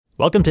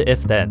Welcome to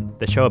If Then,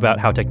 the show about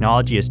how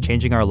technology is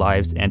changing our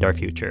lives and our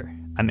future.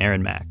 I'm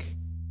Aaron Mack.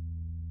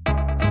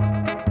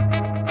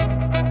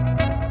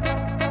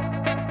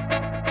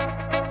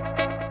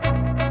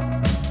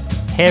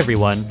 Hey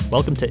everyone,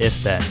 welcome to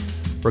If Then.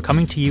 We're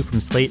coming to you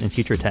from Slate and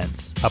Future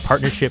Tense, a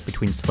partnership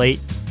between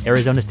Slate,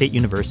 Arizona State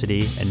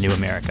University, and New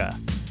America.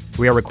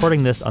 We are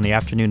recording this on the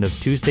afternoon of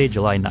Tuesday,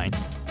 July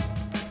 9th.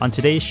 On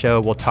today's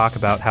show, we'll talk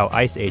about how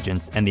ICE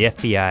agents and the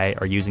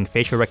FBI are using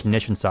facial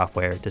recognition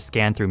software to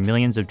scan through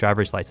millions of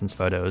driver's license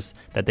photos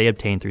that they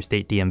obtain through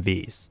state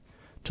DMVs.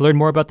 To learn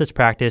more about this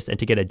practice and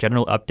to get a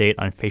general update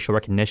on facial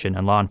recognition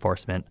and law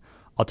enforcement,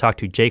 I'll talk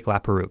to Jake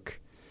LaPerouse.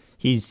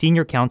 He's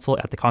senior counsel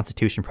at the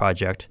Constitution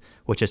Project,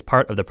 which is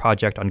part of the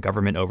Project on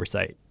Government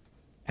Oversight.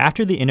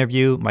 After the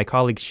interview, my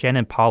colleague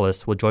Shannon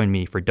Paulus will join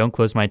me for Don't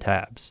Close My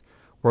Tabs,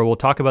 where we'll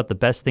talk about the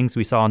best things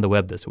we saw on the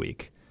web this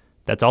week.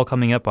 That's all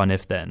coming up on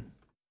If Then.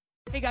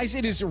 Hey guys,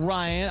 it is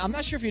Ryan. I'm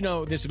not sure if you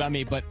know this about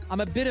me, but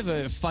I'm a bit of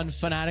a fun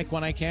fanatic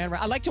when I can.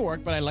 I like to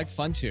work, but I like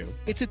fun too.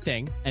 It's a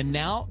thing. And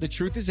now the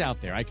truth is out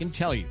there. I can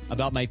tell you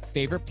about my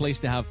favorite place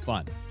to have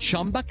fun.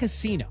 Chumba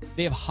Casino.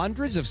 They have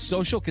hundreds of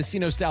social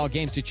casino style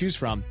games to choose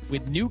from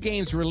with new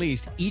games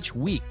released each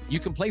week.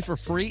 You can play for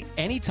free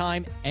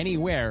anytime,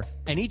 anywhere.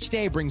 And each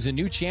day brings a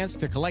new chance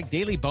to collect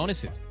daily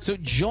bonuses. So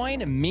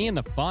join me in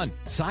the fun.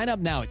 Sign up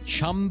now at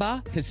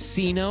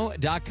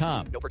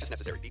ChumbaCasino.com. No purchase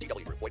necessary.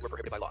 VGW. Void where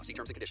prohibited by law. See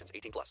terms and conditions.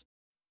 18+.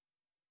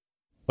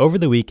 Over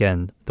the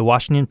weekend, the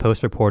Washington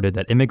Post reported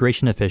that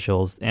immigration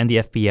officials and the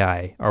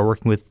FBI are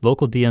working with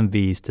local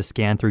DMVs to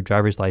scan through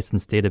driver's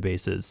license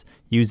databases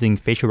using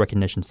facial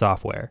recognition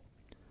software.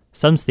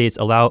 Some states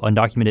allow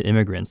undocumented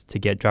immigrants to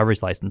get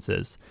driver's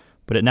licenses,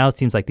 but it now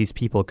seems like these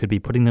people could be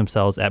putting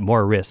themselves at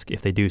more risk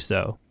if they do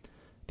so.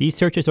 These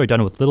searches are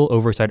done with little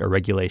oversight or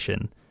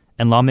regulation,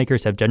 and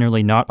lawmakers have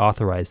generally not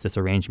authorized this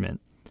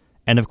arrangement.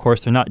 And of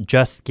course, they're not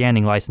just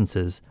scanning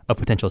licenses of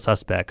potential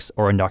suspects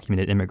or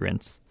undocumented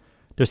immigrants.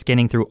 They're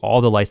scanning through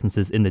all the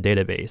licenses in the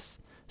database,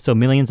 so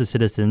millions of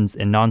citizens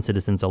and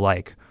non-citizens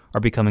alike are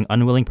becoming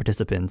unwilling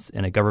participants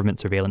in a government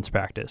surveillance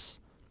practice.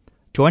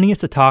 Joining us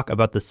to talk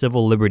about the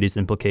civil liberties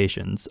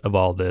implications of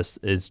all this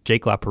is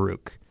Jake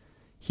LaPerouse.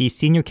 He's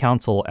senior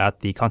counsel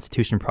at the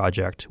Constitution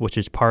Project, which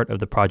is part of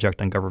the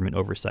Project on Government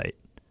Oversight.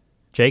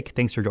 Jake,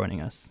 thanks for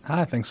joining us.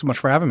 Hi, thanks so much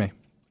for having me.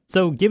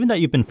 So given that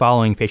you've been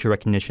following facial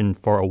recognition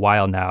for a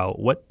while now,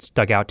 what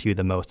stuck out to you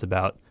the most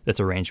about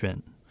this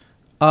arrangement?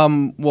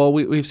 Well,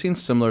 we've seen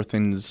similar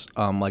things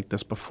like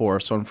this before.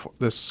 So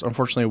this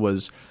unfortunately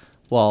was,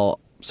 well,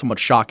 somewhat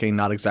shocking,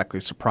 not exactly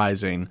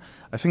surprising.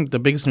 I think the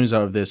biggest news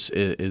out of this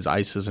is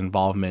ICE's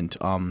involvement.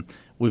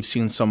 We've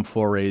seen some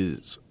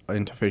forays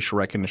into facial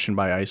recognition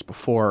by ICE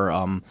before.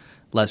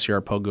 Last year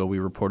at POGO, we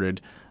reported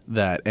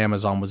that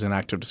Amazon was in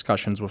active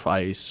discussions with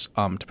ICE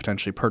to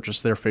potentially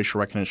purchase their facial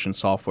recognition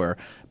software.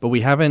 But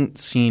we haven't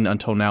seen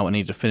until now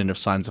any definitive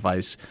signs of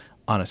ICE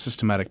on a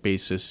systematic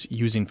basis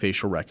using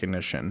facial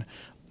recognition.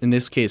 In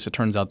this case, it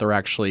turns out they're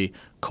actually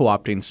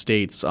co-opting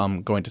states,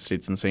 going to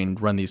states and saying,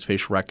 run these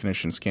facial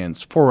recognition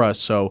scans for us.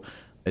 So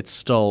it's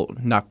still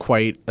not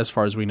quite, as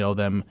far as we know,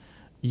 them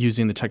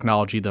using the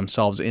technology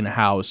themselves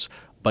in-house.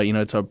 But,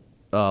 it's a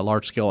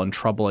large-scale and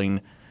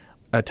troubling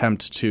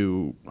attempt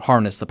to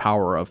harness the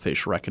power of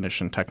facial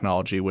recognition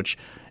technology, which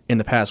in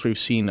the past we've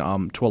seen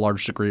to a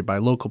large degree by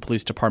local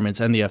police departments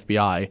and the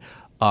FBI.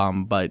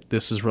 But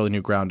this is really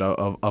new ground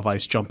of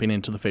ICE jumping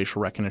into the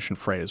facial recognition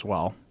fray as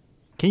well.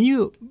 Can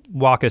you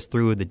walk us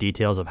through the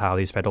details of how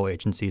these federal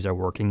agencies are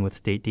working with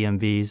state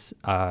DMVs?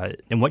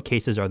 In what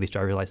cases are these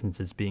driver's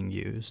licenses being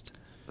used?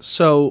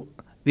 So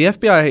the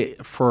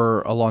FBI,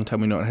 for a long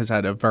time, we know, has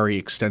had a very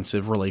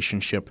extensive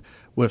relationship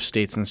with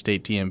states and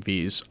state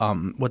DMVs.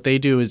 What they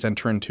do is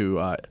enter into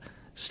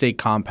state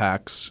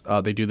compacts.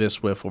 They do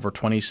this with over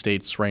 20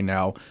 states right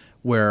now,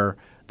 where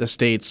the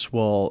states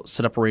will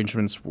set up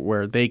arrangements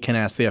where they can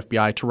ask the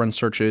FBI to run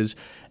searches,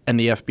 and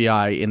the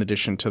FBI, in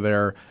addition to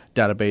their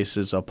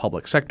databases of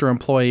public sector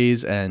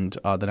employees and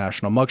the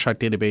National Mugshot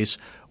Database,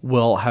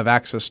 will have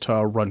access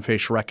to run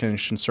facial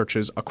recognition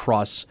searches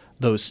across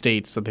those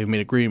states that they've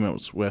made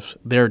agreements with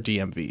their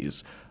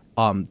DMVs.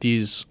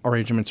 These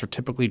arrangements are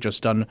typically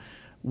just done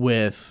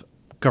with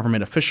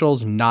government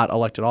officials, not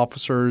elected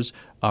officers.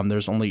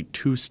 There's only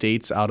 2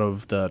 states out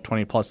of the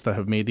 20 plus that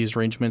have made these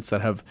arrangements that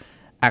have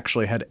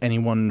actually had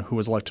anyone who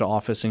was elected to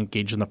office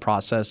engage in the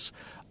process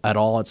at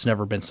all. It's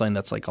never been something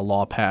that's like a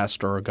law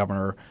passed or a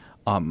governor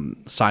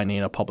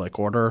signing a public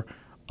order.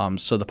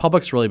 So the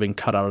public's really been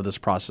cut out of this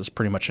process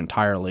pretty much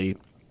entirely.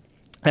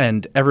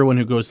 And everyone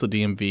who goes to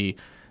the DMV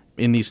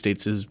in these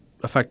states is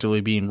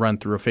effectively being run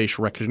through a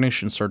facial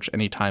recognition search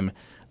anytime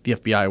the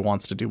FBI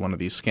wants to do one of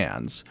these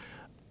scans.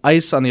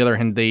 ICE, on the other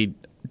hand, they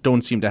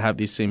don't seem to have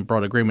these same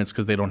broad agreements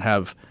because they don't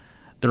have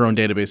their own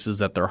databases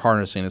that they're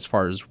harnessing, as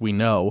far as we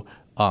know,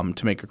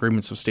 to make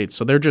agreements with states.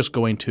 So they're just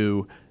going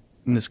to,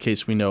 in this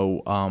case, we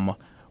know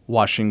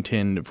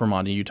Washington,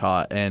 Vermont, and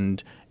Utah,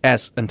 and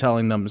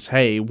telling them,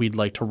 hey, we'd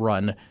like to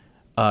run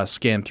a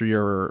scan through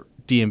your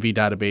DMV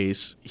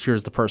database.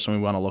 Here's the person we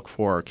want to look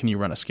for. Can you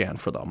run a scan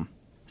for them?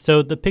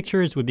 So the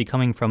pictures would be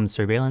coming from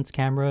surveillance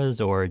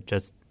cameras or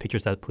just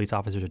pictures that police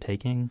officers are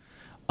taking?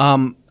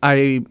 I'm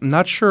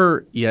not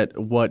sure yet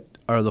what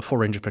are the full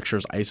range of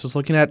pictures ICE is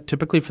looking at.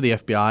 Typically for the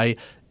FBI,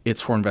 it's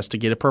for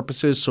investigative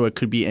purposes, so it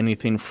could be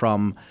anything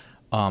from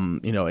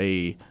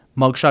a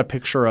mugshot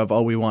picture of,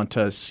 we want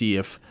to see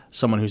if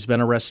someone who's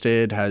been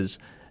arrested has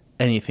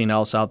anything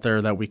else out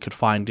there that we could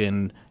find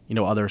in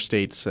other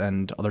states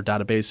and other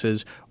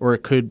databases, or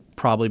it could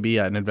probably be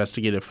an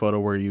investigative photo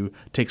where you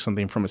take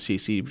something from a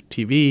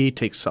CCTV,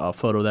 takes a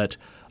photo that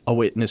a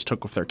witness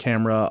took with their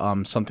camera,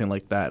 something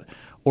like that.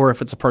 Or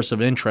if it's a person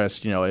of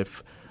interest,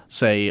 if,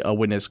 say, a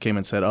witness came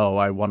and said,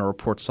 I want to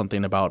report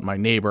something about my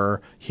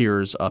neighbor,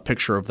 here's a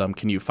picture of them,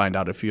 can you find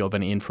out if you have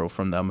any info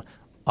from them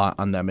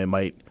on them? It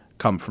might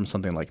come from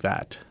something like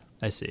that.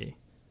 I see.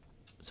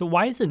 So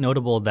why is it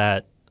notable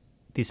that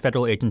these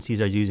federal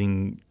agencies are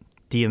using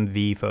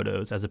DMV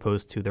photos as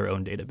opposed to their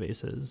own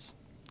databases?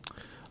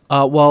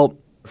 Well,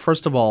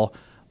 first of all,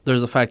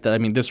 there's the fact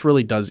that, this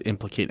really does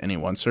implicate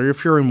anyone. So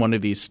if you're in one of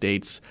these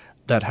states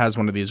that has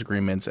one of these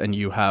agreements and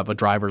you have a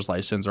driver's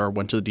license or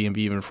went to the DMV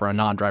even for a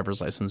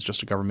non-driver's license,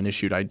 just a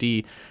government-issued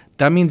ID,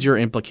 that means you're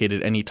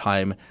implicated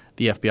anytime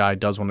the FBI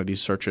does one of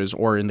these searches,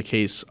 or in the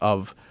case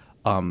of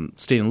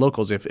state and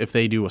locals, if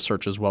they do a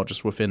search as well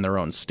just within their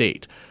own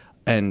state.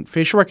 And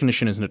facial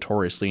recognition is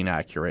notoriously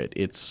inaccurate.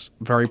 It's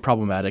very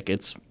problematic.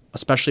 It's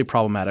especially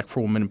problematic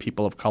for women and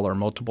people of color.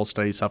 Multiple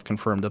studies have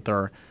confirmed that there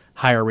are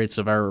higher rates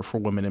of error for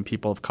women and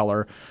people of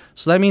color.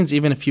 So that means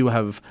even if you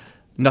have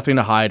nothing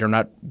to hide or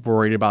not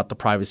worried about the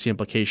privacy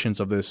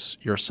implications of this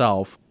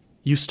yourself,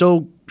 you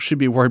still should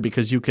be worried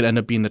because you could end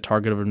up being the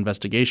target of an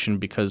investigation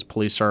because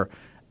police are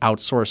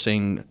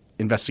outsourcing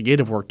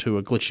investigative work to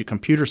a glitchy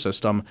computer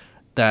system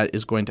that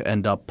is going to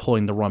end up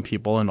pulling the wrong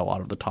people in a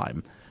lot of the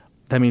time.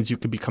 That means you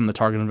could become the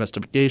target of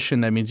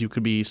investigation. That means you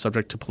could be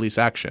subject to police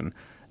action.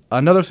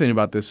 Another thing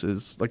about this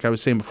is, like I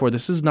was saying before,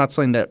 this is not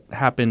something that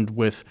happened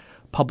with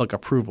public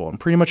approval. In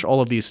pretty much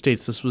all of these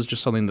states, this was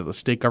just something that the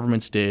state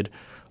governments did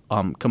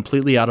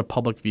completely out of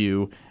public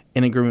view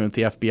in agreement with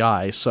the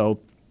FBI. So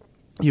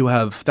you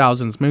have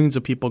thousands, millions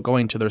of people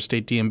going to their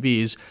state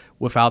DMVs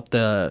without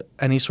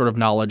any sort of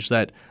knowledge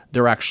that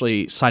they're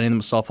actually signing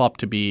themselves up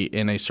to be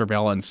in a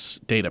surveillance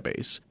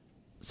database.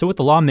 So with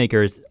the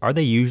lawmakers, are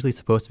they usually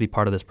supposed to be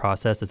part of this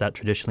process? Is that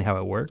traditionally how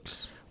it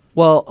works?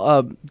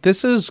 Well,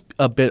 this is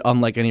a bit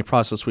unlike any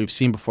process we've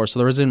seen before, so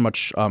there isn't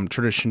much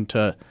tradition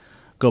to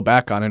go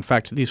back on. In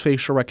fact, these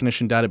facial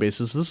recognition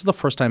databases, this is the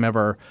first time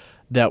ever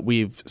that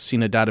we've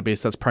seen a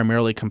database that's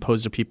primarily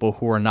composed of people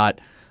who are not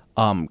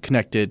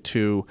connected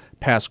to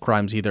past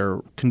crimes,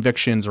 either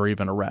convictions or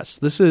even arrests.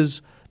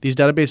 These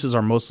databases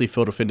are mostly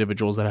filled with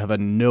individuals that have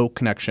no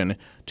connection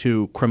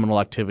to criminal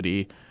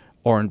activity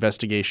or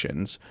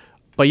investigations.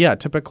 But yeah,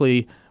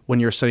 typically when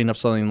you're setting up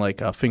something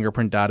like a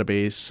fingerprint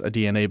database, a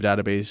DNA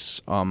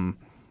database,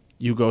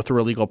 you go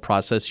through a legal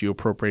process, you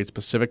appropriate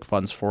specific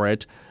funds for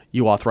it,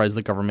 you authorize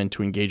the government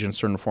to engage in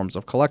certain forms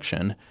of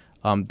collection.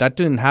 That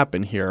didn't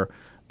happen here.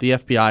 The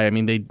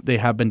FBI, they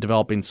have been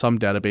developing some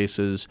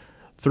databases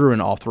through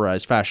an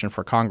authorized fashion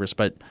for Congress,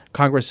 but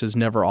Congress has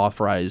never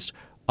authorized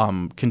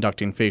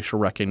conducting facial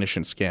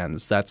recognition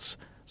scans. That's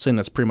something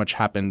that's pretty much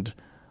happened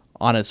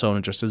on its own.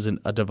 It just isn't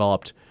a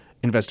developed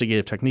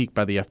investigative technique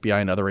by the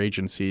FBI and other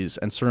agencies.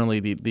 And certainly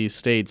these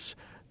states,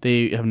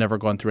 they have never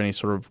gone through any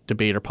sort of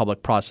debate or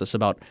public process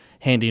about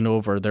handing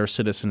over their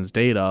citizens'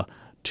 data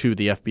to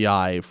the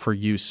FBI for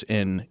use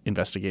in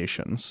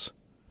investigations.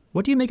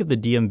 What do you make of the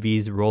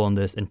DMV's role in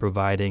this in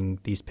providing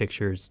these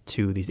pictures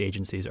to these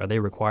agencies? Are they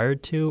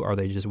required to? Are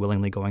they just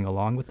willingly going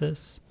along with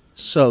this?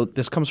 So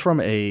this comes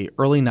from a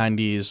early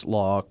 90s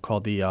law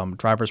called the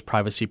Driver's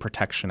Privacy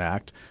Protection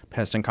Act,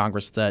 passed in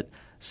Congress, that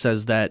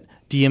says that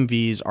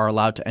DMVs are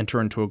allowed to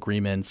enter into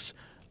agreements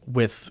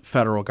with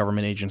federal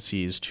government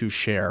agencies to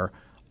share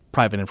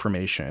private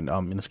information,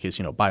 in this case,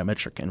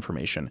 biometric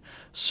information.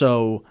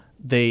 So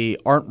they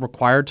aren't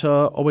required to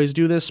always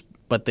do this,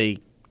 but they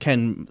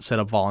can set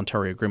up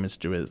voluntary agreements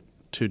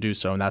to do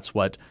so, and that's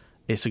what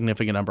a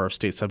significant number of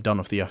states have done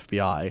with the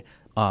FBI.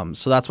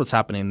 So that's what's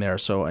happening there.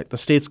 So the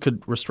states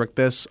could restrict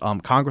this.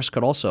 Congress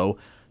could also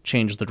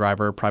change the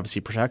Driver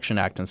Privacy Protection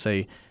Act and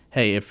say,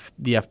 hey, if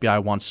the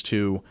FBI wants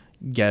to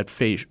get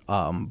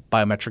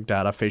biometric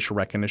data, facial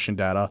recognition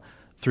data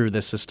through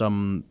this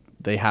system,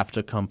 they have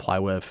to comply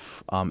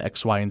with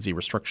X, Y, and Z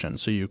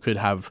restrictions. So you could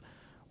have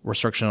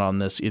restriction on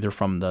this either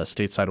from the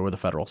state side or the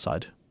federal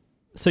side.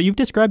 So you've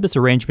described this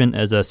arrangement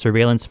as a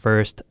surveillance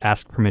first,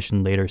 ask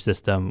permission later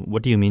system.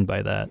 What do you mean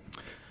by that?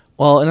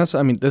 Well, in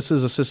essence, this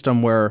is a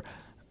system where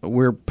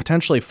we're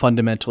potentially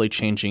fundamentally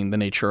changing the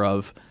nature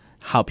of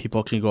how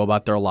people can go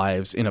about their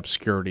lives in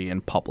obscurity in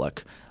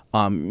public.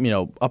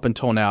 Up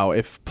until now,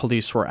 if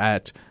police were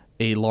at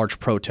a large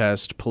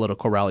protest,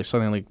 political rally,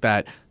 something like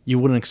that, you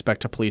wouldn't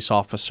expect a police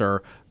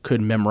officer could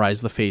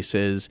memorize the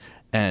faces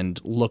and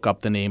look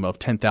up the name of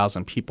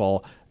 10,000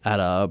 people at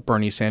a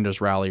Bernie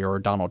Sanders rally or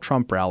a Donald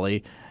Trump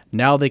rally.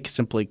 Now they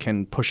simply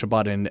can push a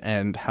button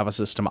and have a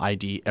system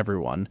ID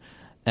everyone.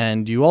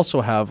 And you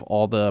also have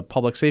all the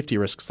public safety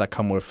risks that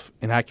come with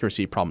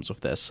inaccuracy problems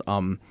with this.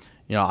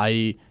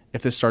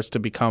 If this starts to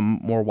become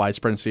more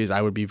widespread in cities,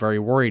 I would be very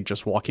worried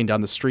just walking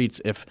down the streets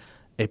if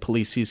a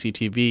police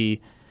CCTV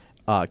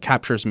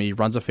captures me,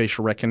 runs a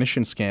facial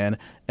recognition scan,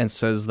 and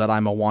says that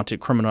I'm a wanted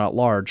criminal at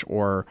large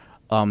or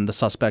the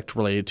suspect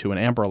related to an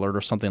Amber Alert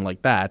or something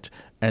like that,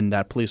 and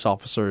that police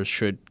officers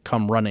should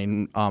come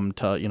running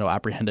to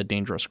apprehend a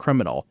dangerous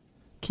criminal.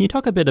 Can you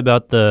talk a bit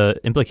about the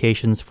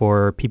implications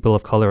for people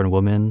of color and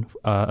women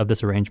of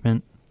this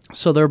arrangement?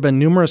 So there have been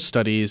numerous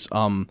studies,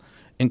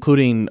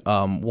 including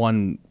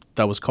one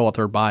that was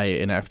co-authored by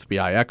an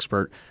FBI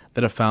expert,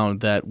 that have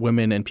found that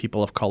women and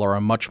people of color are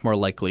much more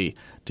likely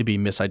to be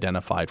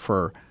misidentified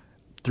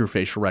through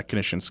facial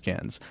recognition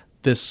scans.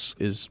 This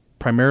is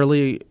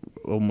primarily,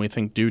 when we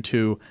think, due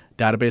to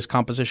database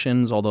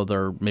compositions, although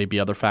there may be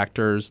other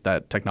factors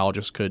that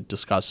technologists could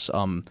discuss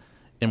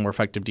in more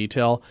effective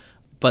detail.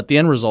 But the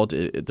end result,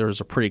 there's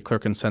a pretty clear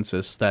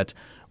consensus that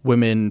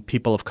women,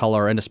 people of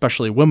color, and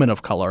especially women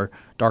of color,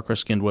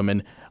 darker-skinned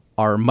women,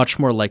 are much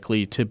more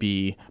likely to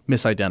be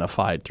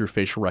misidentified through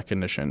facial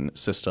recognition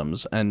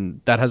systems.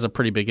 And that has a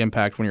pretty big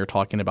impact when you're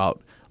talking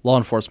about law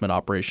enforcement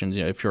operations.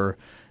 If you're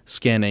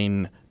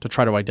scanning to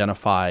try to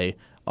identify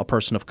a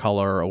person of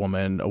color, a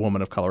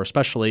woman of color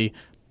especially,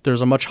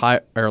 there's a much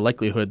higher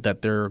likelihood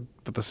that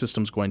the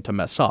system's going to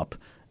mess up.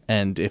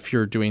 And if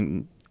you're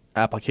doing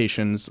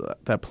applications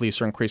that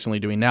police are increasingly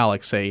doing now,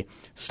 like, say,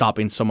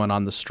 stopping someone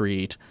on the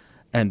street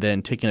and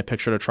then taking a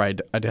picture to try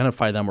to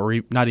identify them,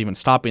 or not even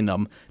stopping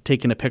them,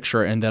 taking a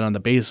picture, and then on the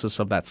basis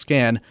of that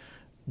scan,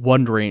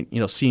 wondering,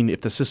 seeing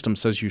if the system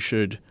says you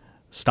should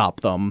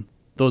stop them,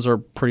 those are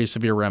pretty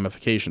severe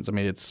ramifications. I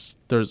mean,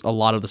 there's a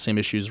lot of the same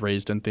issues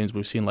raised in things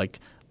we've seen, like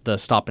the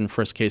stop and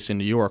frisk case in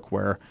New York,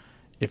 where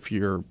if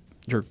you're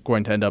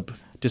going to end up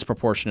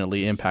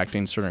disproportionately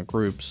impacting certain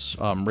groups,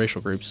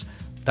 racial groups,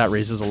 that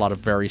raises a lot of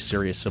very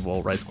serious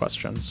civil rights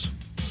questions.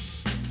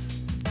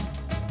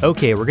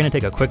 Okay, we're going to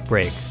take a quick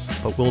break,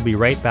 but we'll be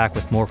right back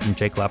with more from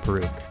Jake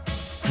LaPerouse,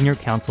 Senior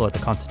Counsel at the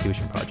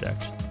Constitution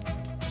Project.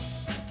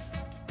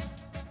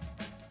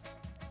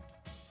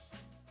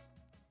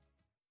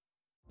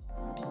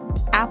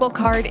 Apple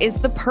Card is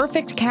the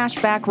perfect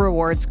cashback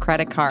rewards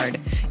credit card.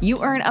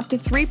 You earn up to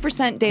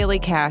 3% daily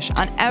cash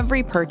on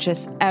every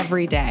purchase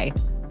every day.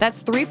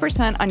 That's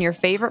 3% on your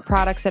favorite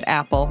products at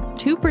Apple,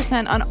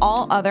 2% on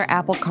all other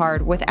Apple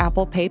Card with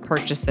Apple Pay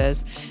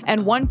purchases,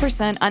 and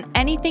 1% on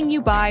anything you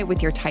buy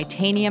with your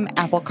titanium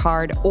Apple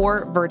Card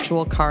or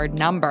virtual card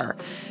number.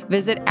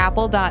 Visit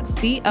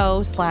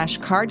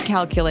apple.co/card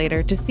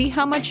calculator to see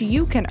how much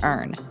you can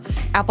earn.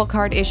 Apple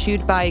Card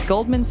issued by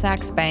Goldman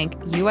Sachs Bank,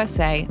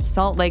 USA,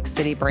 Salt Lake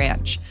City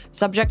branch.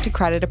 Subject to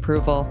credit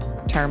approval.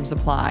 Terms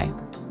apply.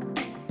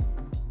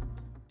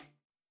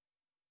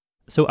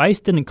 So ICE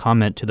didn't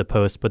comment to the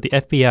post, but the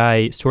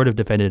FBI sort of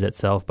defended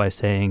itself by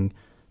saying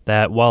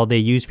that while they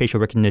use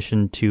facial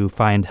recognition to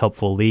find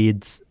helpful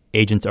leads,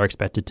 agents are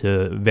expected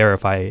to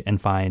verify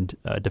and find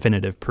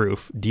definitive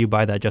proof. Do you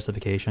buy that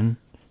justification?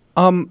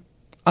 On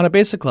a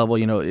basic level,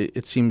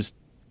 it seems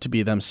to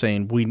be them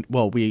saying,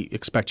 we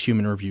expect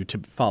human review to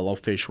follow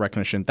facial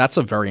recognition. That's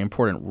a very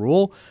important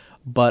rule,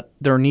 but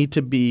there need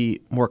to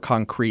be more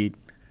concrete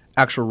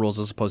actual rules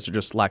as opposed to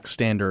just lax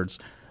standards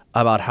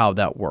about how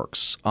that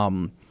works.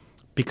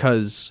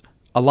 Because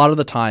a lot of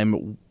the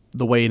time,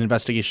 the way an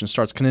investigation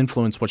starts can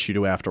influence what you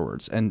do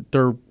afterwards. And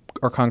there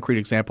are concrete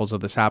examples of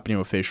this happening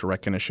with facial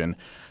recognition.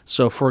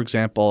 So, for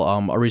example,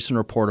 a recent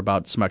report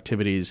about some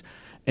activities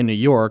in New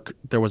York,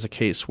 there was a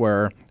case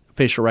where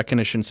facial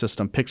recognition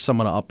system picked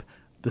someone up.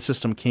 The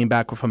system came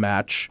back with a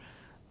match.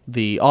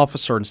 The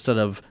officer, instead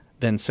of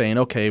then saying,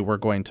 okay, we're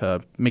going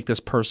to make this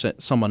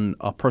person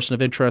a person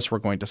of interest, we're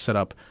going to set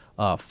up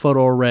a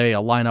photo array,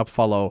 a lineup,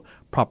 follow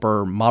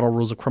proper model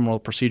rules of criminal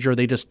procedure,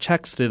 they just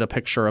texted a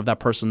picture of that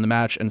person in the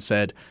match and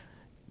said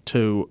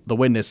to the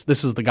witness,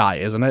 this is the guy,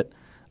 isn't it?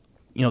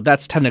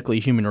 That's technically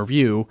human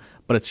review,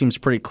 but it seems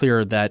pretty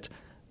clear that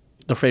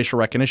the facial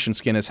recognition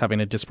skin is having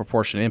a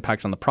disproportionate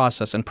impact on the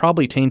process and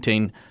probably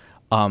tainting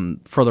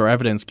further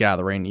evidence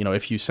gathering.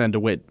 If you send a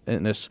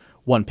witness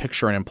one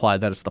picture and imply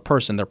that it's the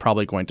person, they're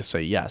probably going to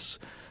say yes.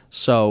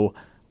 So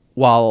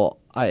while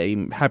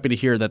I'm happy to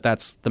hear that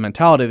that's the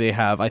mentality they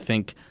have, I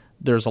think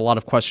there's a lot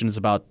of questions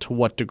about to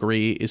what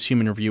degree is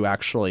human review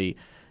actually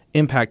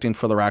impacting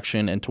further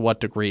action, and to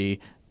what degree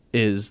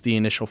is the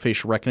initial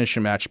facial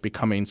recognition match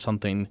becoming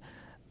something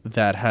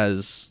that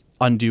has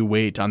undue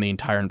weight on the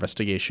entire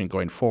investigation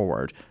going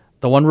forward.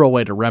 The one real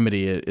way to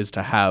remedy it is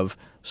to have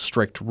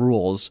strict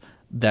rules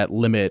that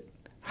limit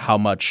how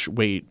much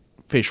weight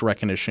facial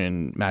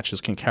recognition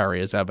matches can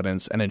carry as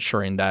evidence, and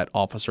ensuring that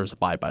officers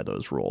abide by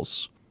those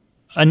rules.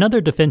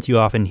 Another defense you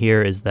often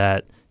hear is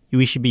that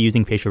we should be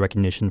using facial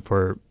recognition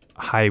for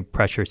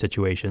high-pressure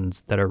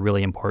situations that are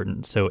really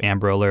important. So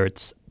Amber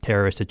Alerts,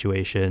 terrorist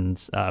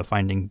situations,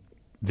 finding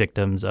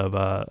victims of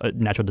a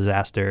natural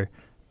disaster.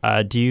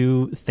 Do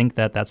you think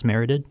that that's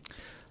merited?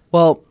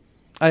 Well,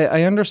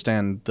 I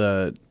understand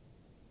the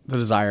the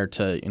desire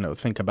to,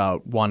 think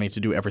about wanting to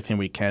do everything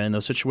we can in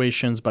those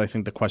situations. But I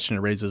think the question it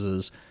raises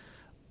is,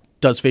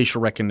 does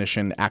facial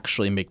recognition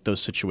actually make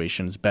those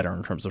situations better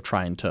in terms of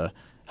trying to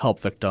help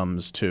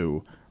victims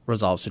to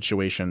resolve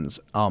situations?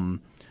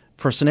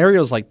 For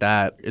scenarios like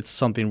that, it's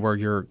something where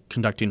you're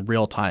conducting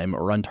real-time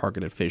or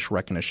untargeted facial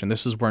recognition.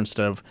 This is where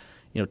instead of,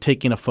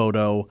 taking a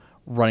photo,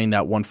 running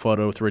that one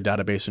photo through a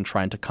database and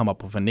trying to come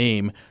up with a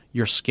name,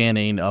 you're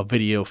scanning a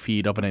video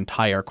feed of an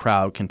entire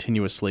crowd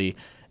continuously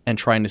and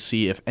trying to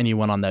see if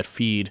anyone on that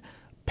feed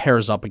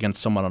pairs up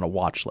against someone on a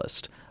watch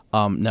list.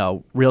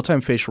 Now, real-time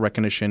facial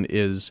recognition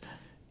is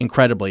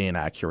incredibly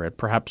inaccurate,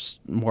 perhaps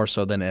more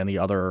so than any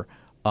other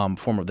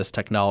form of this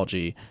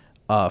technology.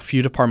 A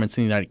few departments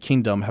in the United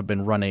Kingdom have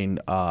been running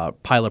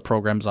pilot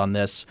programs on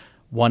this.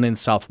 One in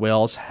South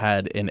Wales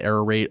had an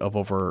error rate of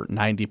over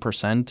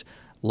 90%.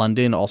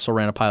 London also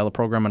ran a pilot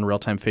program on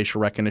real-time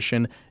facial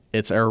recognition.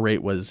 Its error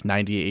rate was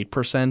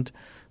 98%.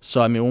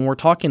 So, when we're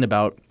talking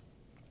about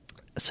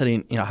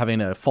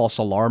having a false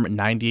alarm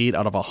 98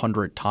 out of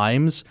 100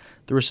 times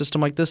through a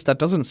system like this, that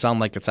doesn't sound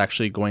like it's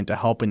actually going to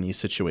help in these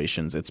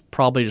situations. It's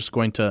probably just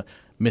going to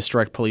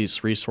misdirect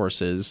police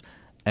resources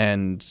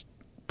and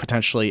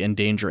potentially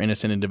endanger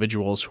innocent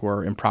individuals who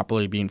are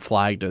improperly being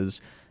flagged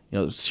as,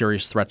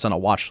 serious threats on a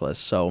watch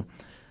list. So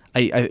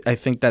I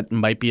think that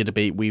might be a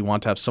debate we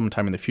want to have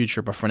sometime in the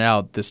future. But for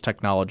now, this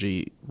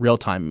technology,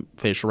 real-time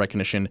facial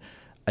recognition,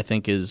 I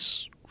think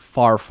is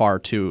far, far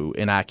too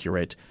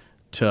inaccurate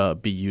to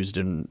be used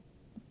in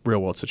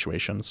real-world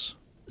situations.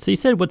 So you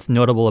said what's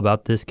notable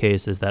about this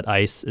case is that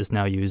ICE is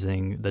now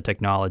using the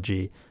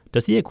technology.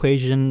 Does the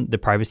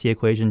privacy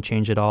equation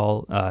change at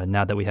all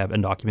now that we have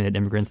undocumented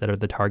immigrants that are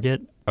the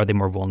target? Are they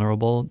more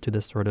vulnerable to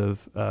this sort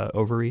of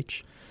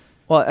overreach?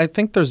 Well, I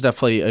think there's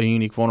definitely a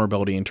unique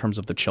vulnerability in terms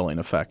of the chilling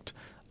effect.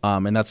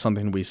 And that's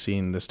something we see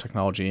in this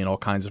technology in all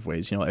kinds of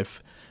ways.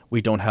 If we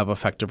don't have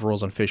effective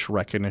rules on facial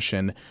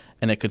recognition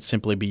and it could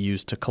simply be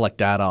used to collect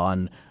data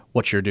on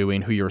what you're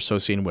doing, who you're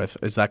associating with,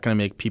 is that going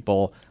to make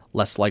people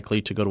less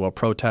likely to go to a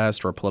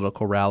protest or a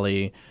political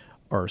rally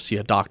or see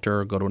a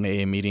doctor, go to an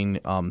AA meeting,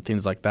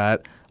 things like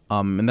that?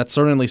 And that's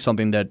certainly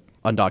something that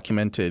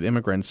undocumented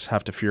immigrants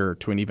have to fear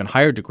to an even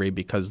higher degree,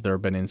 because there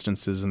have been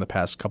instances in the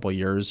past couple of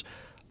years,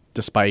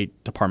 despite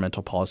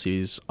departmental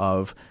policies,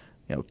 of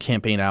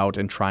camping out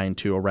and trying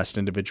to arrest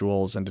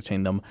individuals and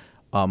detain them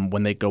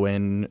when they go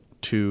in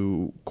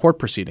to court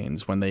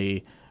proceedings, when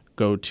they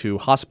go to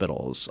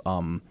hospitals,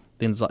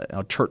 things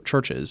like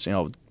churches,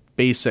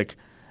 basic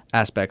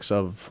aspects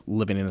of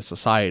living in a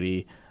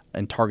society,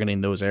 and targeting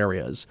those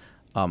areas.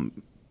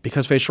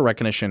 Because facial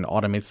recognition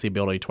automates the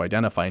ability to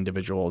identify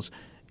individuals,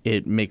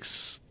 it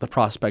makes the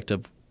prospect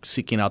of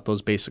seeking out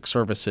those basic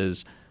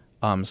services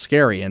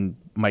scary and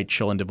might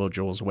chill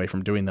individuals away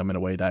from doing them in a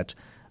way that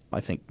I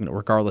think,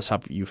 regardless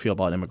how you feel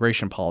about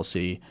immigration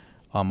policy,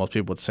 most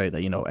people would say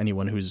that,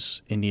 anyone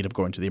who's in need of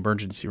going to the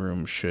emergency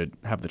room should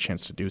have the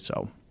chance to do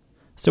so.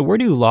 So where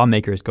do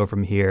lawmakers go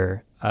from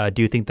here?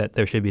 Do you think that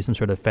there should be some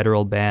sort of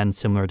federal ban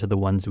similar to the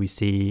ones we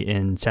see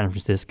in San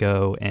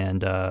Francisco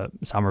and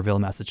Somerville,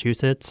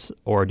 Massachusetts?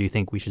 Or do you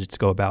think we should just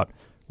go about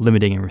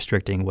limiting and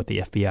restricting what the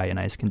FBI and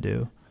ICE can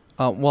do?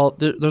 Well,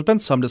 there's been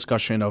some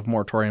discussion of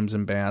moratoriums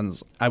and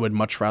bans. I would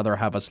much rather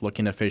have us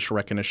looking at facial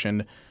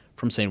recognition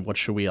from saying what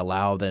should we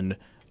allow than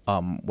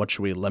what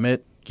should we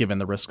limit, given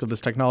the risk of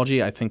this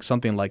technology. I think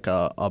something like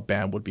a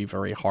ban would be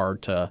very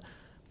hard to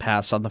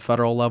pass on the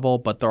federal level,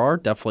 but there are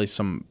definitely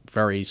some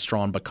very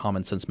strong but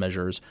common sense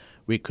measures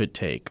we could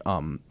take.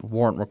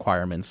 Warrant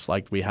requirements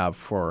like we have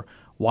for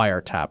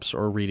wiretaps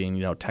or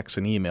reading, texts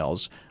and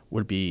emails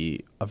would be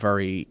a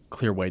very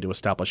clear way to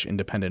establish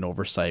independent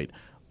oversight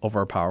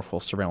over a powerful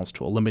surveillance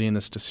tool. Limiting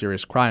this to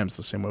serious crimes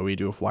the same way we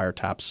do with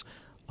wiretaps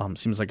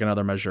seems like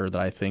another measure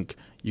that I think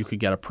you could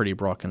get a pretty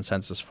broad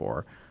consensus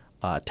for.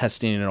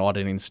 Testing and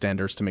auditing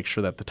standards to make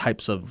sure that the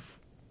types of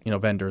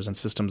vendors and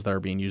systems that are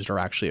being used are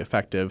actually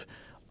effective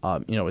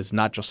is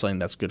not just something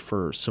that's good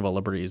for civil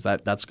liberties.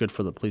 That's good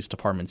for the police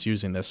departments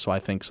using this. So I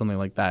think something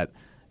like that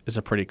is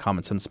a pretty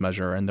common sense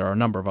measure, and there are a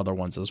number of other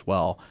ones as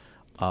well.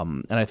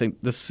 And I think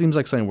this seems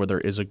like something where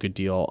there is a good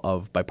deal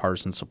of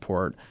bipartisan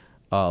support.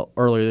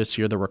 Earlier this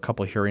year, there were a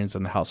couple of hearings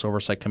in the House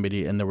Oversight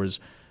Committee, and there was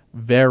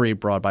very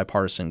broad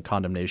bipartisan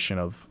condemnation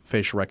of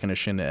facial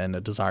recognition and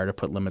a desire to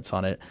put limits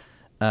on it.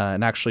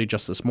 And actually,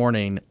 just this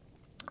morning,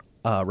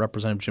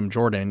 Representative Jim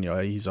Jordan,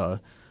 he's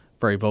a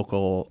very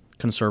vocal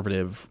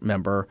conservative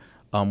member,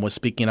 was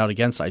speaking out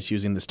against ICE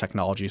using this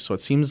technology. So it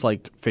seems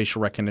like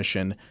facial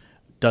recognition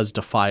does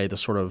defy the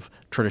sort of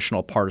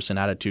traditional partisan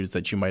attitudes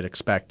that you might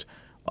expect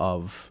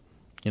of,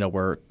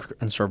 where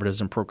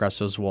conservatives and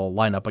progressives will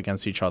line up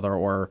against each other,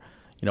 or,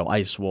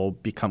 ICE will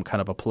become kind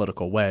of a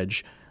political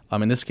wedge.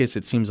 In this case,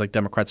 it seems like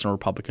Democrats and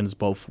Republicans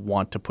both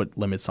want to put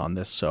limits on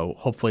this. So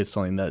hopefully it's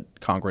something that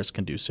Congress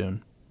can do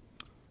soon.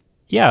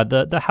 Yeah,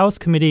 the House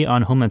Committee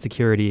on Homeland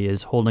Security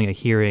is holding a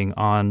hearing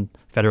on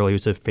federal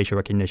use of facial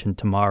recognition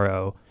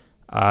tomorrow.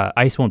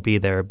 ICE won't be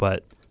there,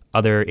 but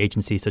other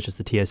agencies such as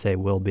the TSA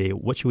will be.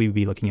 What should we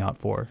be looking out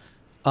for?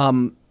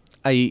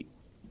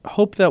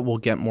 hope that we'll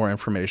get more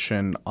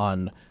information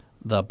on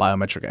the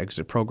biometric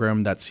exit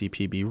program that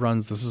CPB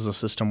runs. This is a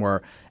system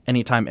where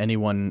anytime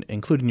anyone,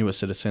 including U.S.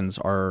 citizens,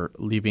 are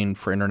leaving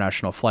for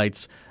international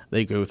flights,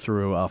 they go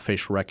through a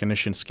facial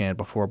recognition scan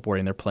before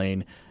boarding their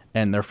plane,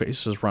 and their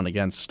faces run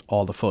against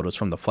all the photos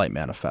from the flight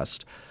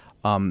manifest.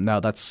 Now,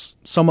 that's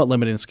somewhat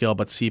limited in scale,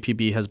 but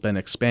CPB has been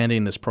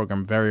expanding this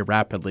program very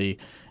rapidly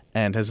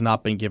and has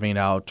not been giving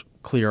out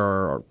clear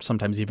or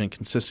sometimes even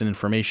consistent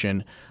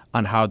information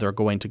on how they're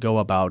going to go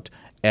about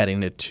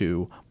adding it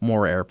to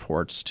more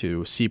airports,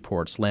 to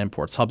seaports, land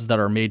ports, hubs that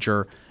are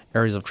major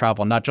areas of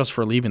travel, not just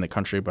for leaving the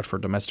country, but for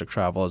domestic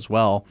travel as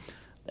well.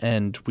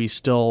 And we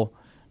still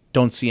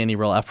don't see any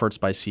real efforts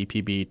by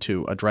CPB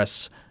to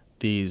address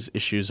these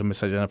issues of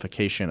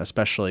misidentification,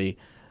 especially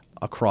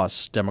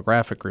across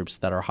demographic groups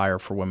that are higher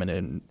for women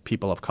and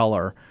people of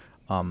color.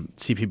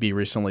 CPB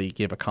recently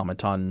gave a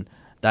comment on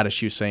that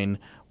issue saying,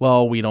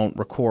 well, we don't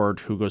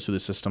record who goes through the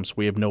system, so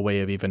we have no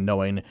way of even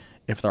knowing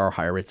if there are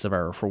higher rates of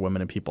error for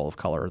women and people of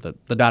color.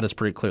 The data is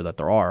pretty clear that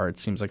there are. It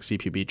seems like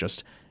CPB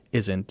just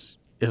is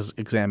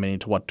examining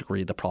to what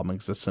degree the problem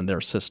exists in their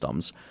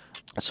systems.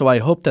 So I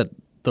hope that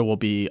there will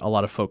be a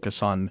lot of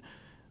focus on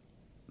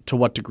to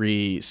what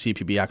degree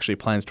CPB actually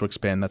plans to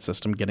expand that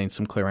system, getting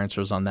some clear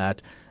answers on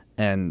that,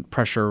 and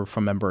pressure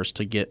from members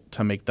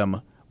to make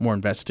them more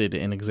invested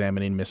in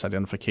examining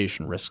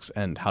misidentification risks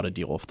and how to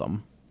deal with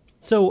them.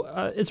 So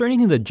is there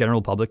anything the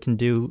general public can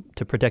do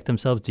to protect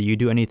themselves? Do you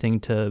do anything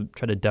to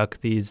try to duck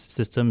these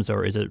systems,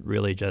 or is it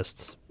really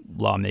just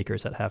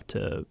lawmakers that have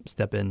to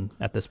step in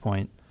at this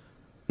point?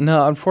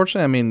 No,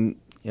 unfortunately, I mean,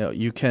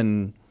 you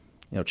can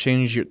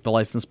change the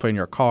license plate in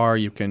your car.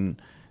 You can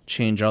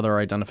change other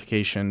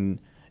identification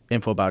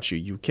info about you.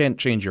 You can't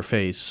change your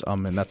face,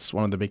 and that's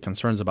one of the big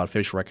concerns about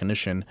facial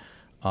recognition.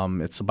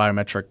 It's a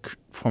biometric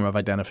form of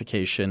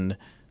identification,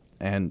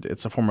 and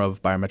it's a form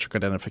of biometric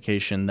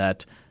identification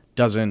that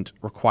doesn't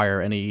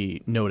require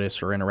any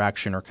notice or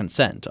interaction or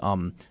consent.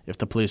 If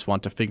the police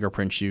want to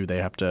fingerprint you, they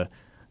have to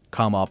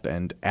come up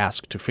and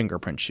ask to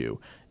fingerprint you.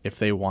 If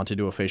they want to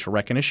do a facial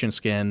recognition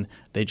scan,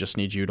 they just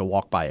need you to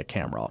walk by a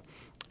camera.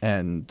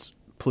 And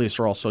police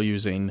are also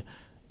using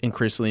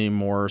increasingly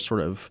more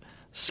sort of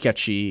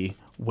sketchy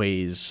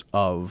ways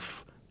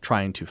of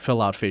trying to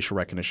fill out facial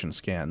recognition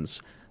scans.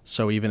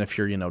 So even if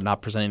you're,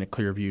 not presenting a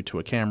clear view to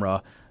a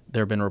camera,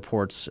 there have been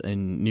reports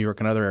in New York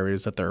and other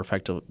areas that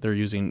they're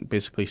using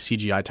basically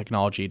CGI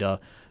technology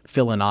to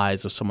fill in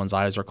eyes if someone's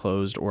eyes are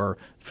closed, or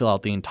fill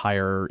out the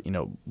entire,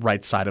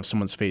 right side of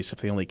someone's face if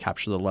they only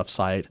capture the left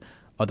side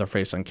of their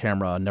face on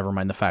camera. Never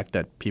mind the fact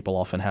that people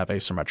often have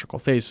asymmetrical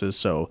faces,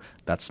 so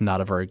that's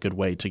not a very good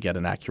way to get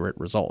an accurate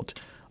result.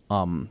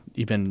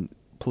 Even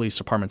police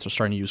departments are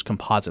starting to use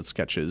composite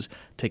sketches,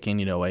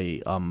 taking,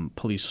 a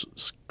police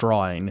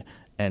drawing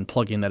and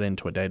plugging that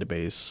into a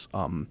database,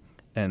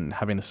 and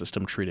having the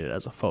system treat it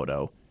as a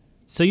photo.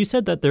 So you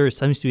said that there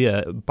seems to be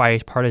a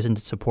bipartisan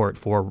support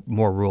for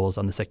more rules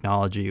on this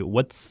technology.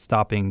 What's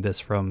stopping this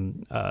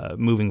from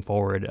moving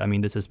forward? I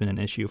mean, this has been an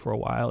issue for a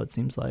while, it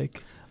seems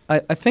like. I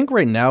think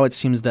right now it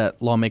seems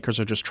that lawmakers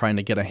are just trying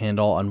to get a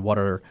handle on what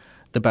are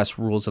the best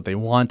rules that they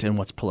want and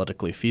what's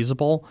politically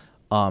feasible,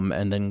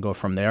 and then go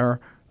from there.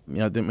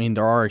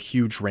 There are a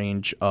huge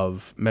range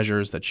of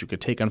measures that you could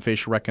take on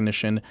facial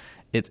recognition.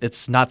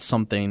 It's not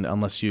something,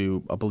 unless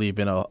you believe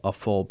in a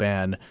full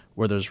ban,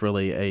 where there's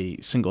really a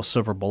single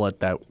silver bullet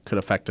that could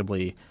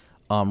effectively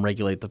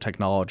regulate the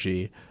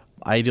technology.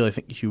 I ideally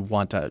think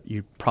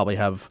you probably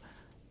have,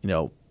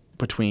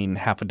 between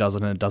half a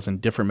dozen and a dozen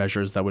different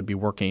measures that would be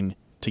working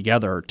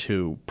together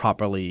to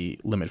properly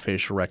limit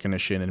facial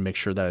recognition and make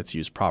sure that it's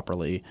used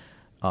properly.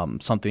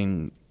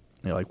 Something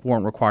like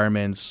warrant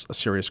requirements, a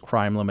serious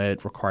crime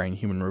limit, requiring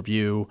human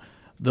review.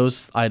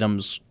 Those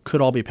items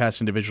could all be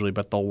passed individually,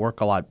 but they'll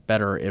work a lot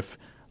better if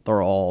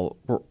they're all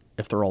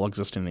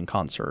existing in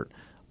concert.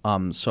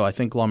 So I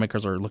think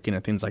lawmakers are looking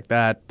at things like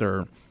that.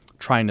 They're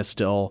trying to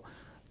still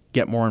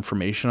get more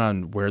information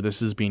on where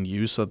this is being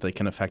used so that they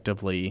can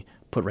effectively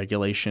put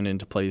regulation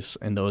into place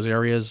in those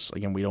areas.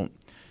 Again,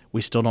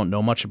 we still don't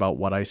know much about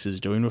what ICE is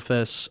doing with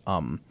this.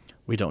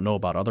 We don't know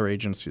about other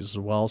agencies as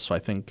well. So I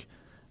think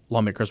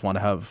lawmakers want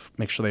to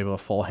make sure they have a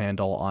full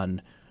handle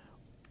on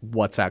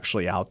what's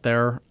actually out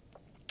there.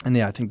 And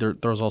I think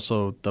there's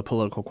also the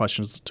political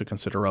questions to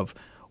consider of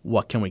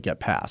what can we get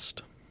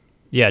past.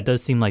 Yeah, it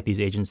does seem like these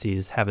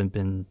agencies haven't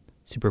been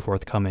super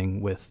forthcoming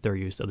with their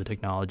use of the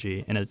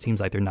technology, and it seems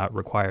like they're not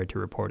required to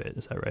report it.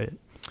 Is that right?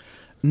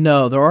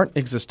 No, there aren't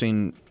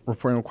existing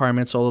reporting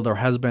requirements, although there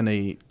has been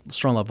a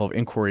strong level of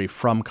inquiry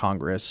from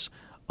Congress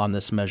on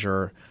this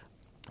measure.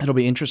 It'll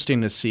be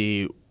interesting to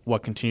see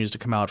what continues to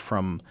come out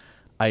from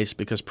ICE,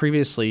 because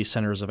previously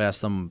senators have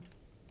asked them,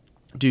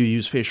 do you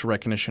use facial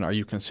recognition? Are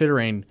you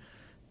considering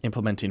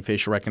implementing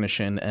facial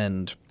recognition?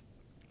 And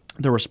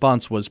the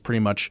response was pretty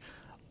much,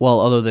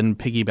 well, other than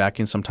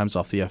piggybacking sometimes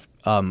off the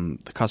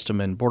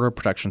Custom and Border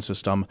Protection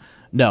System,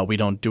 no, we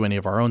don't do any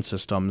of our own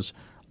systems.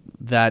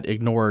 That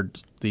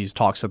ignored these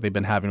talks that they've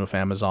been having with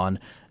Amazon,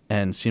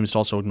 and seems to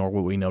also ignore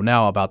what we know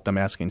now about them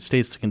asking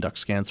states to conduct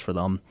scans for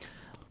them.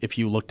 if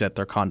you looked at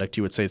their conduct,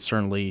 you would say it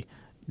certainly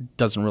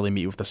doesn't really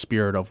meet with the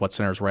spirit of what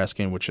senators were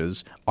asking, which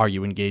is, are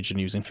you engaged in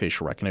using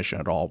facial recognition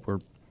at all?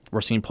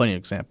 We're seeing plenty of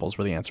examples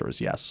where the answer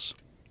is yes.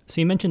 So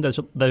you mentioned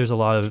there's a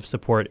lot of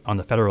support on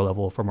the federal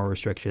level for more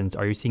restrictions.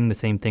 Are you seeing the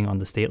same thing on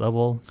the state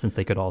level, since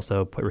they could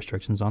also put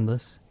restrictions on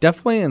this?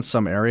 Definitely in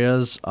some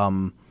areas.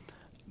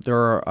 There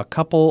are a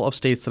couple of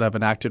states that have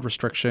enacted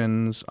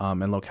restrictions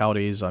and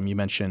localities. You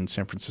mentioned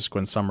San Francisco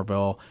and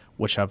Somerville,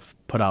 which have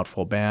put out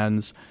full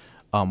bans.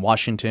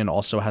 Washington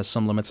also has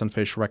some limits on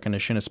facial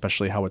recognition,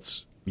 especially how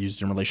it's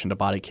used in relation to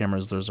body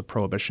cameras. There's a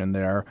prohibition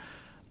there.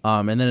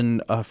 And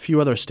then a few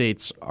other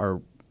states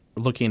are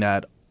looking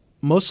at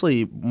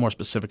mostly more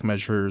specific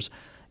measures,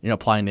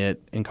 applying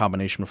it in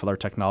combination with other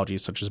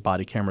technologies such as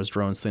body cameras,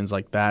 drones, things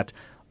like that.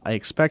 I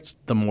expect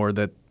the more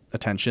that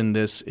attention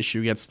this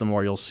issue gets, the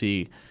more you'll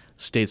see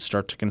states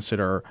start to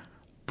consider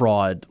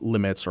broad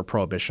limits or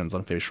prohibitions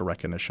on facial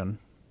recognition.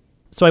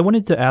 So I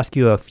wanted to ask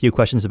you a few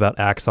questions about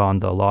Axon,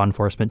 the law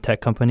enforcement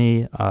tech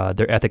company.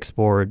 Their ethics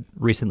board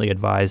recently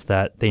advised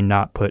that they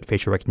not put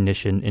facial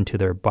recognition into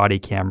their body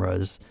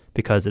cameras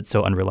because it's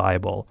so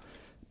unreliable.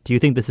 Do you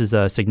think this is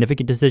a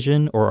significant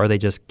decision, or are they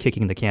just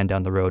kicking the can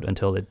down the road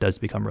until it does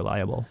become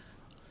reliable?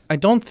 I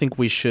don't think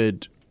we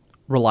should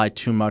rely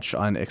too much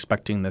on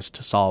expecting this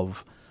to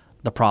solve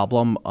the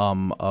problem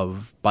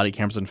of body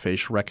cameras and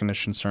facial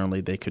recognition.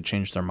 Certainly they could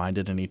change their mind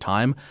at any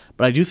time.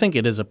 But I do think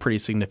it is a pretty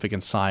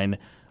significant sign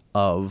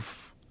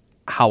of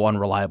how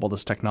unreliable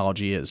this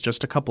technology is.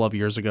 Just a couple of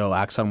years ago,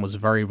 Axon was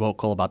very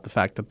vocal about the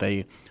fact that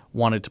they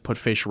wanted to put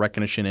facial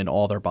recognition in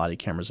all their body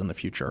cameras in the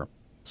future.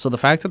 So the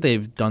fact that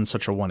they've done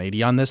such a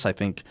 180 on this, I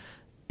think,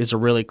 is a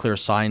really clear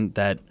sign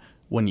that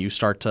when you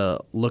start to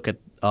look at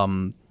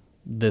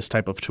this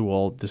type of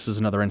tool, this is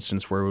another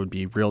instance where it would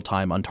be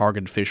real-time,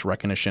 untargeted facial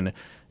recognition.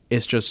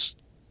 It's just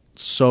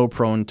so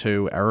prone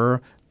to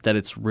error that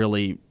it's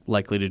really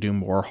likely to do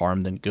more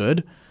harm than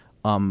good.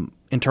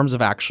 In terms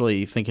of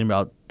actually thinking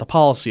about the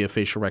policy of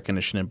facial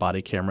recognition in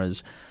body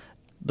cameras,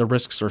 the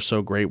risks are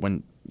so great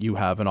when you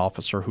have an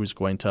officer who's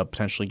going to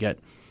potentially get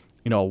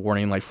a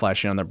warning light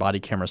flashing on their body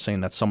camera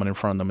saying that someone in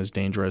front of them is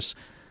dangerous.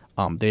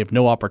 They have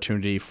no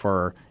opportunity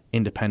for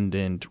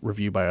independent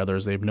review by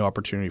others. They have no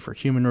opportunity for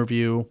human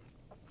review.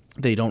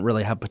 They don't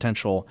really have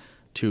potential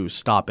to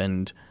stop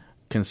and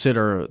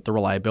consider the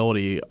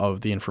reliability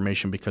of the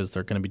information because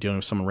they're going to be dealing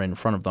with someone right in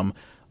front of them.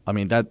 I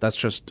mean, that's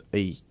just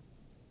a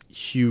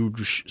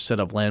huge set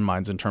of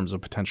landmines in terms of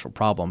potential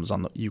problems.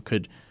 You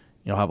could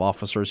have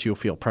officers who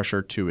feel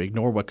pressure to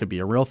ignore what could be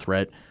a real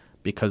threat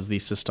because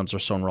these systems are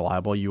so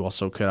unreliable. You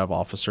also could have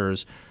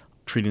officers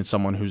treating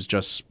someone who's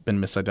just been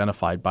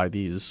misidentified by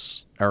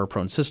these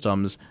error-prone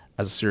systems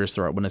as a serious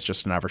threat when it's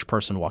just an average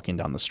person walking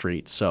down the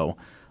street. So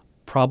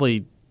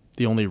probably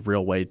the only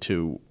real way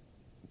to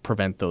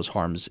prevent those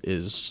harms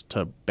is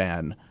to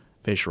ban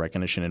facial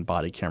recognition in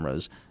body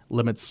cameras.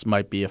 Limits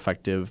might be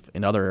effective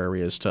in other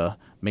areas to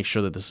make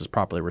sure that this is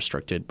properly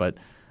restricted, but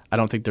I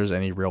don't think there's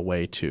any real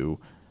way to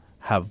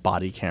have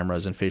body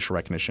cameras and facial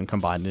recognition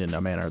combined in a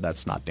manner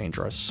that's not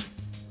dangerous.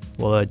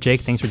 Well,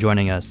 Jake, thanks for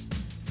joining us.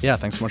 Yeah,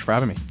 thanks so much for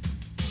having me.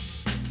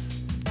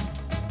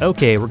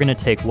 Okay, we're going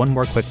to take one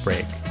more quick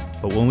break.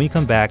 But when we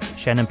come back,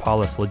 Shannon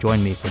Paulus will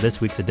join me for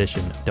this week's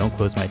edition of Don't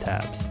Close My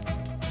Tabs.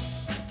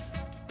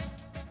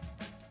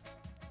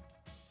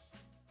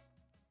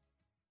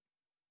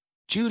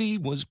 Judy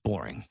was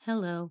boring.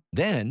 Hello.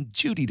 Then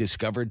Judy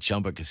discovered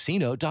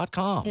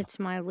ChumbaCasino.com. It's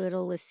my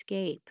little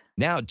escape.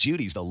 Now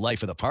Judy's the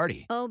life of the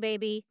party. Oh,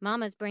 baby,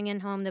 mama's bringing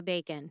home the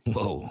bacon.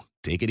 Whoa,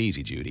 take it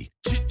easy, Judy.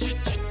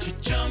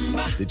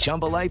 The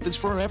Chumba life is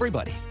for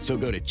everybody. So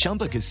go to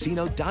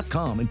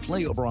ChumbaCasino.com and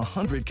play over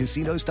 100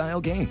 casino-style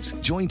games.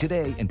 Join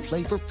today and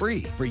play for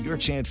free for your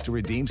chance to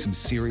redeem some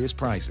serious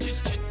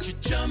prizes.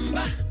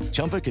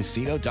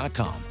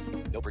 ChumbaCasino.com.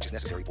 No purchase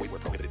necessary. Void where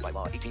prohibited by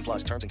law. 18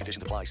 plus terms and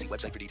conditions apply. See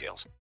website for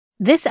details.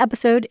 This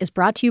episode is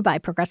brought to you by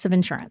Progressive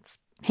Insurance.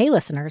 Hey,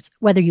 listeners,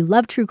 whether you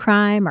love true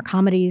crime or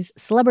comedies,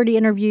 celebrity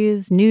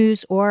interviews,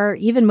 news, or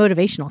even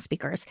motivational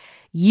speakers,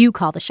 you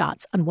call the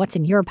shots on what's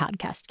in your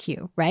podcast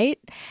queue, right?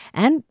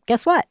 And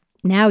guess what?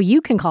 Now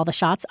you can call the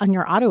shots on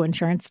your auto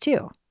insurance,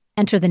 too.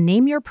 Enter the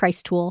Name Your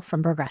Price tool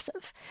from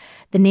Progressive.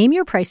 The Name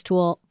Your Price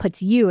tool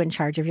puts you in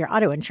charge of your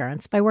auto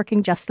insurance by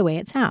working just the way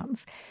it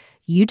sounds.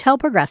 You tell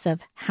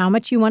Progressive how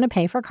much you want to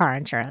pay for car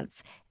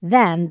insurance.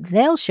 Then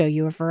they'll show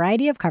you a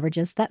variety of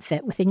coverages that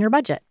fit within your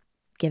budget,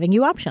 giving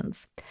you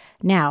options.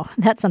 Now,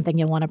 that's something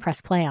you'll want to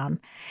press play on.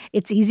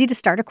 It's easy to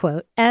start a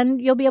quote,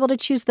 and you'll be able to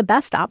choose the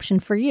best option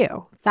for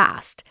you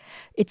fast.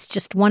 It's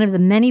just one of the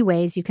many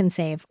ways you can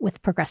save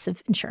with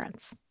Progressive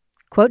Insurance.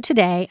 Quote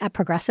today at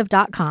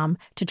Progressive.com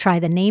to try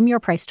the Name Your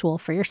Price tool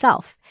for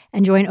yourself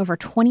and join over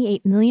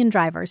 28 million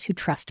drivers who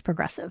trust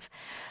Progressive.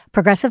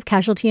 Progressive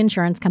Casualty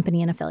Insurance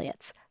Company and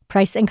Affiliates.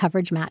 Price and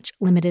coverage match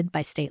limited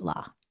by state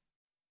law.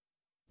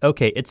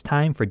 Okay, it's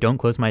time for Don't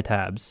Close My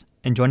Tabs.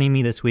 And joining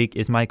me this week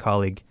is my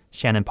colleague,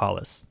 Shannon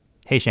Paulus.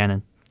 Hey,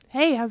 Shannon.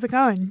 Hey, how's it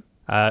going?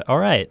 All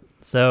right.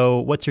 So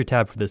what's your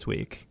tab for this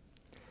week?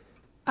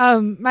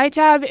 My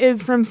tab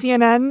is from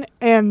CNN,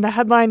 and the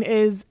headline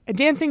is, "A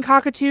dancing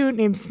cockatoo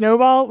named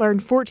Snowball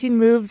learned 14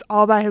 moves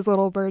all by his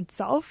little bird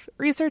self,"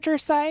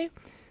 researchers say.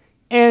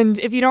 And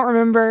if you don't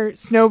remember,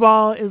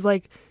 Snowball is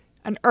like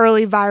an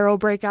early viral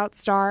breakout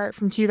star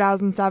from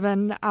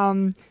 2007.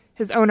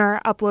 His owner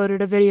uploaded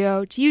a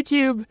video to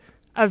YouTube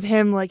of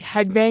him like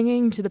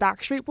headbanging to the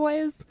Backstreet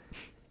Boys.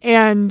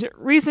 And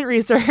recent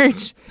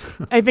research,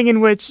 I think,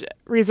 in which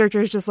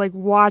researchers just like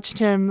watched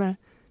him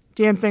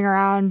dancing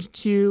around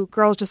to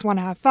Girls Just Want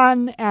to Have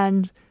Fun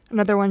and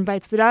Another One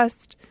Bites the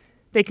Dust,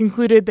 they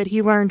concluded that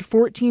he learned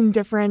 14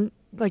 different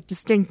like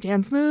distinct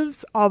dance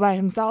moves all by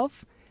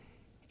himself.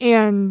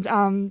 And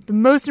the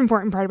most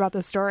important part about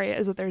this story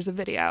is that there's a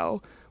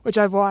video, which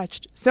I've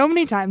watched so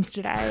many times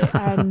today,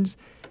 and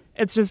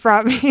it's just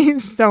brought me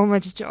so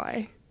much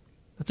joy.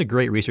 That's a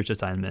great research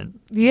assignment.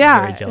 Yeah.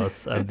 I'm very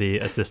jealous of the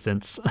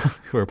assistants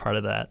who are part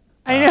of that.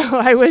 I know.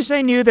 I wish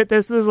I knew that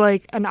this was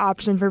like an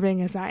option for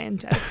being a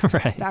scientist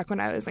right. back when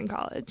I was in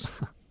college.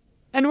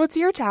 And what's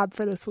your tab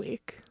for this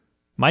week?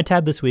 My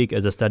tab this week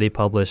is a study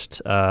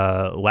published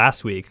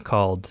last week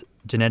called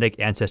Genetic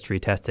Ancestry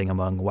Testing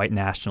Among White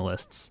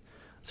Nationalists.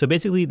 So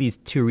basically, these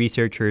two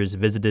researchers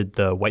visited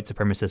the white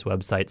supremacist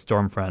website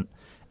Stormfront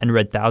and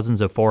read thousands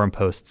of forum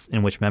posts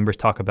in which members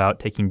talk about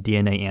taking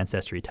DNA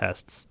ancestry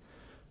tests.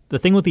 The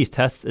thing with these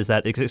tests is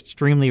that it's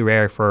extremely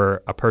rare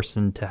for a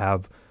person to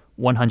have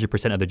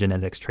 100% of their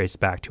genetics traced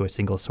back to a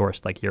single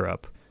source like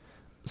Europe.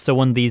 So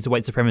when these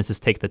white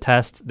supremacists take the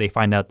test, they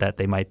find out that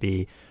they might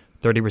be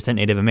 30%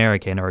 Native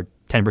American or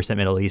 10%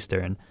 Middle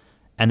Eastern.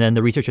 And then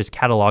the researchers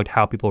cataloged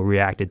how people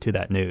reacted to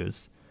that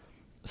news.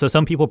 So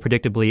some people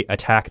predictably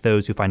attack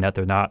those who find out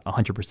they're not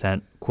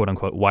 100%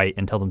 quote-unquote white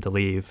and tell them to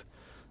leave.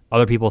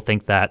 Other people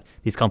think that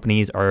these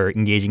companies are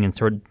engaging in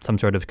some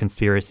sort of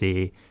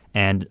conspiracy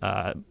and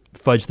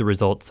fudge the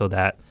results so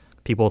that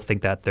people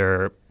think that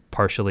they're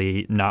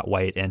partially not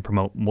white and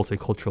promote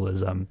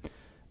multiculturalism.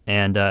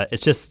 And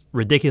it's just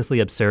ridiculously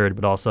absurd,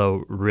 but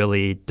also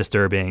really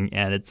disturbing.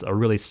 And it's a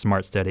really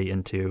smart study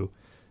into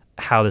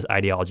how this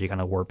ideology kind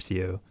of warps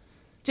you.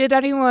 Did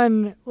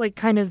anyone like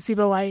kind of see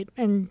the light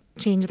and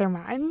change their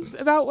minds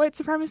about white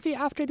supremacy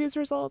after these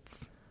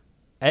results?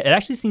 It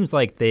actually seems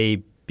like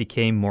they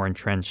became more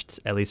entrenched,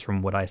 at least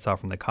from what I saw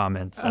from the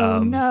comments. Oh,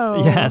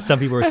 no. Yeah, some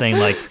people were saying,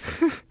 like,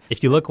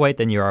 if you look white,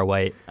 then you are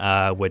white,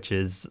 which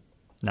is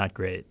not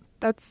great.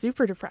 That's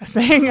super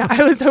depressing.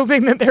 I was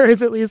hoping that there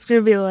was at least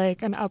going to be,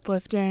 like, an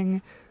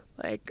uplifting,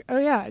 like, oh,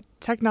 yeah,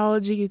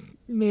 technology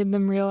made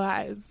them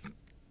realize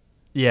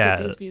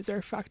that these views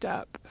are fucked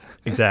up.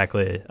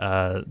 Exactly.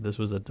 This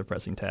was a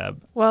depressing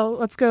tab. Well,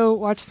 let's go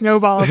watch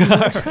Snowball a few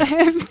more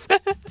times.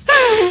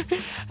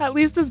 At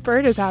least this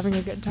bird is having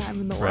a good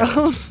time in the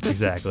world.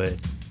 Exactly.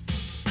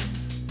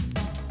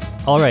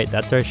 All right,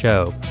 that's our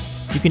show.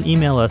 You can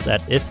email us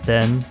at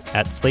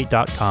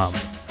ifthen@slate.com.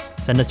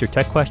 Send us your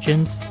tech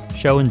questions,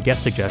 show and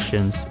guest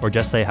suggestions, or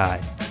just say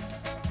hi.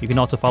 You can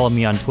also follow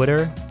me on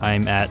Twitter.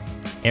 I'm at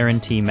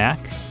Aaron T. Mack.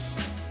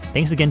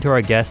 Thanks again to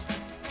our guest,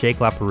 Jake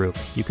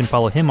LaPerouse. You can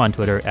follow him on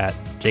Twitter at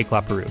Jake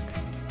LaPerouse.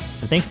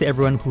 And thanks to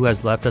everyone who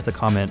has left us a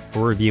comment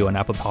or review on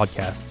Apple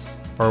Podcasts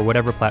or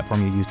whatever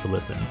platform you use to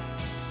listen.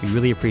 We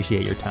really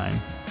appreciate your time.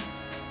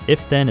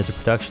 If Then is a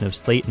production of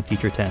Slate and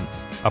Future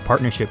Tense, a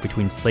partnership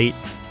between Slate,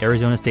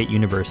 Arizona State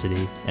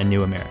University, and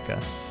New America.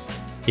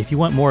 If you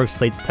want more of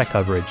Slate's tech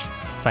coverage,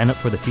 sign up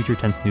for the Future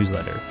Tense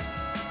newsletter.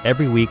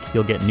 Every week,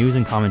 you'll get news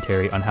and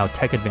commentary on how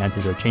tech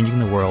advances are changing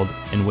the world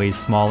in ways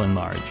small and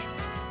large.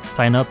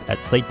 Sign up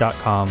at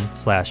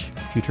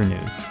slate.com/future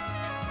news.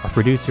 Our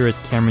producer is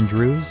Cameron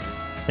Drews.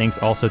 Thanks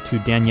also to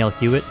Danielle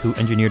Hewitt, who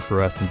engineered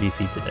for us in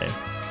DC today.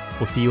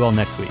 We'll see you all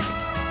next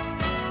week.